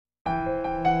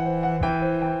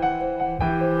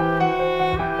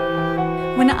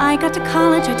I got to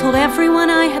college, I told everyone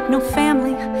I had no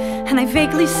family, and I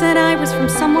vaguely said I was from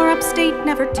somewhere upstate,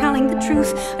 never telling the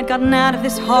truth. I'd gotten out of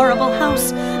this horrible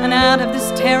house, and out of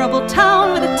this terrible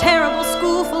town, with a terrible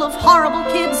school full of horrible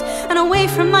kids, and away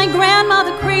from my grandma,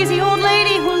 the crazy old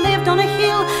lady who lived on a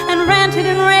hill and ranted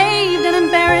and raved and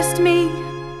embarrassed me.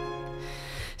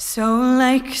 So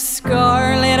like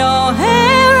Scarlet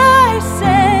O'Hara I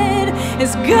said,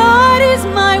 as God is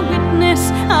my witness,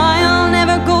 I'll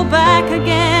never go back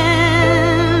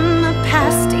again. The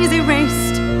past is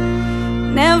erased,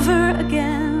 never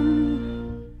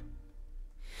again.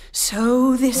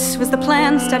 So this was the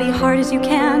plan: study hard as you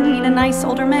can, meet a nice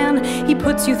older man. He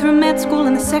puts you through med school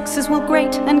and the sex is well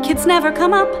great, and kids never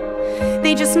come up.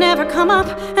 They just never come up,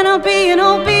 and I'll be an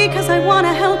OB cause I want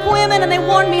to help women, and they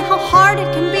warn me how hard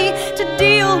it can be to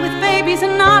deal with babies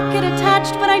and not get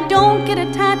attached, but I don't get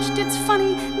attached, it's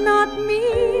funny, not me.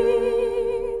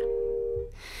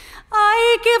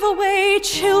 I give away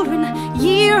children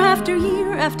year after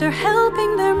year, after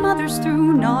helping their mothers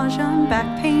through nausea and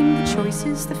back pain, the choice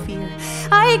is the fear.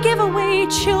 I give away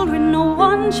children, no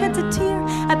one sheds a tear.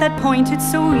 At that point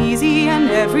it's so easy and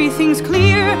everything's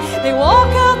clear. They walk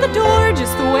out the door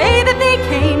just the way that they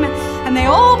came, and they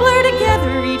all blur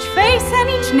together, each face and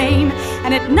each name.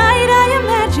 And at night I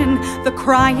imagine the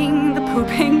crying, the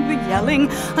pooping, the yelling,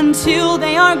 until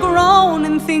they are grown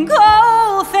and think,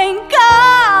 oh, thank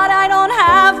God I don't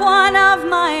have one of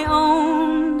my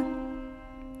own.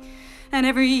 And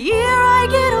every year I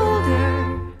get older,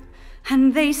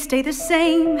 and they stay the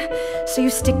same. So you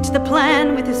stick to the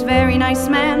plan with this very nice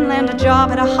man, land a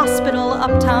job at a hospital,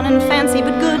 uptown and fancy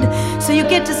but good. So you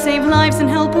get to save lives and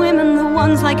help women, the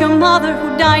ones like your mother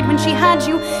who died when she had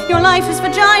you. Your life is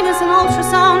vaginas and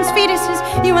ultrasounds, fetuses.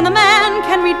 You and the man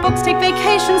can read books, take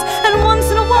vacations, and once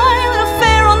in a while an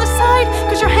affair on the side,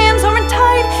 cause your hands aren't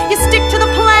tied. You stick to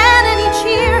the plan, and each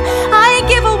year I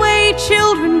give away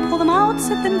children, pull them out,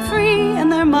 set them free,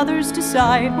 and their mothers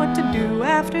decide what to do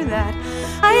after that.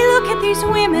 I look at these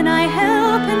women I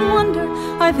help and wonder,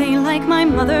 are they like my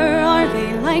mother, are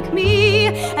they like me?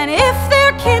 And if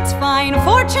their kids find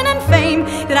fortune and fame,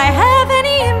 did I have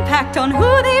any impact on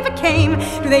who they became?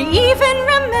 Do they even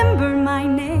remember my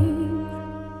name?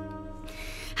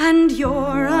 And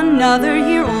you're another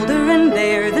year older, and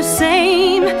they're the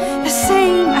same, the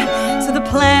same. So the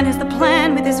plan is the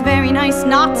plan with this very nice,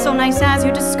 not so nice as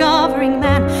you're discovering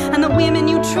man. And the women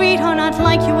you treat are not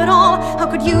like you at all. How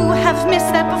could you have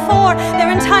missed that before?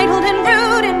 They're entitled and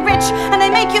rude and rich, and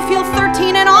they make you feel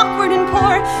 13 and awkward and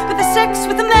poor. But the sex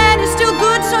with the man is still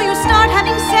good, so you start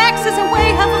having sex as a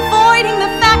way of avoiding the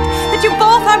fact that you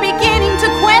both are beginning to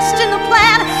question the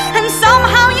plan. And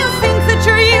somehow you think that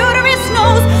your uterus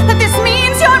knows that this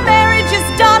means your marriage is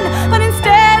done, but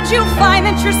instead you find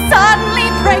that you're suddenly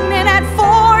pregnant at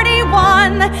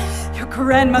 41. Your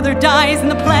grandmother dies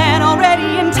and the plan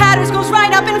already in tatters goes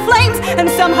right up in flames, and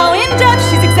somehow in death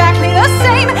she's exactly the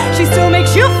same. She still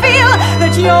makes you feel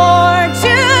that you're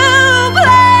to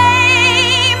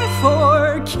blame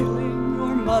for killing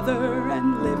your mother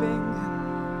and living,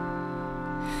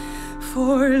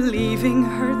 for leaving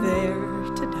her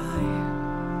there to die.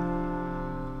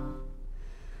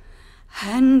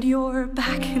 And you're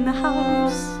back in the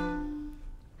house,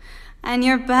 and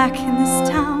you're back in this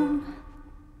town,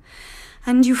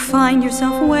 and you find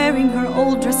yourself wearing her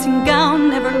old dressing gown,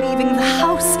 never leaving the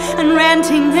house, and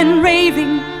ranting and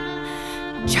raving,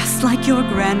 just like your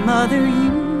grandmother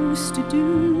used to do.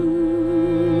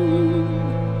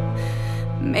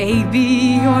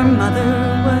 Maybe your mother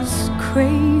was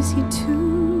crazy too.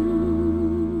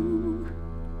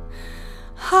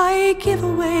 I give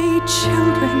away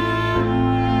children,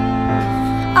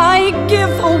 I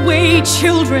give away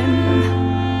children.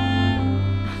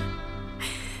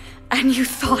 And you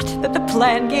thought that the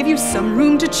plan gave you some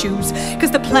room to choose,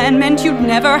 cause the plan meant you'd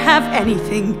never have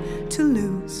anything to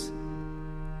lose.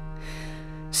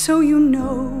 So you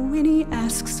know when he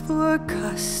asks for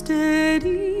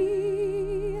custody,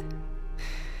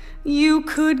 you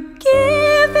could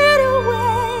give it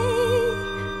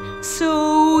away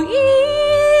so easily,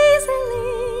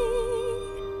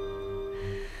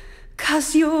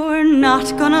 cause you're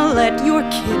not gonna let your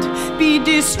kid be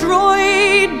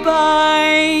destroyed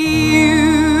by you.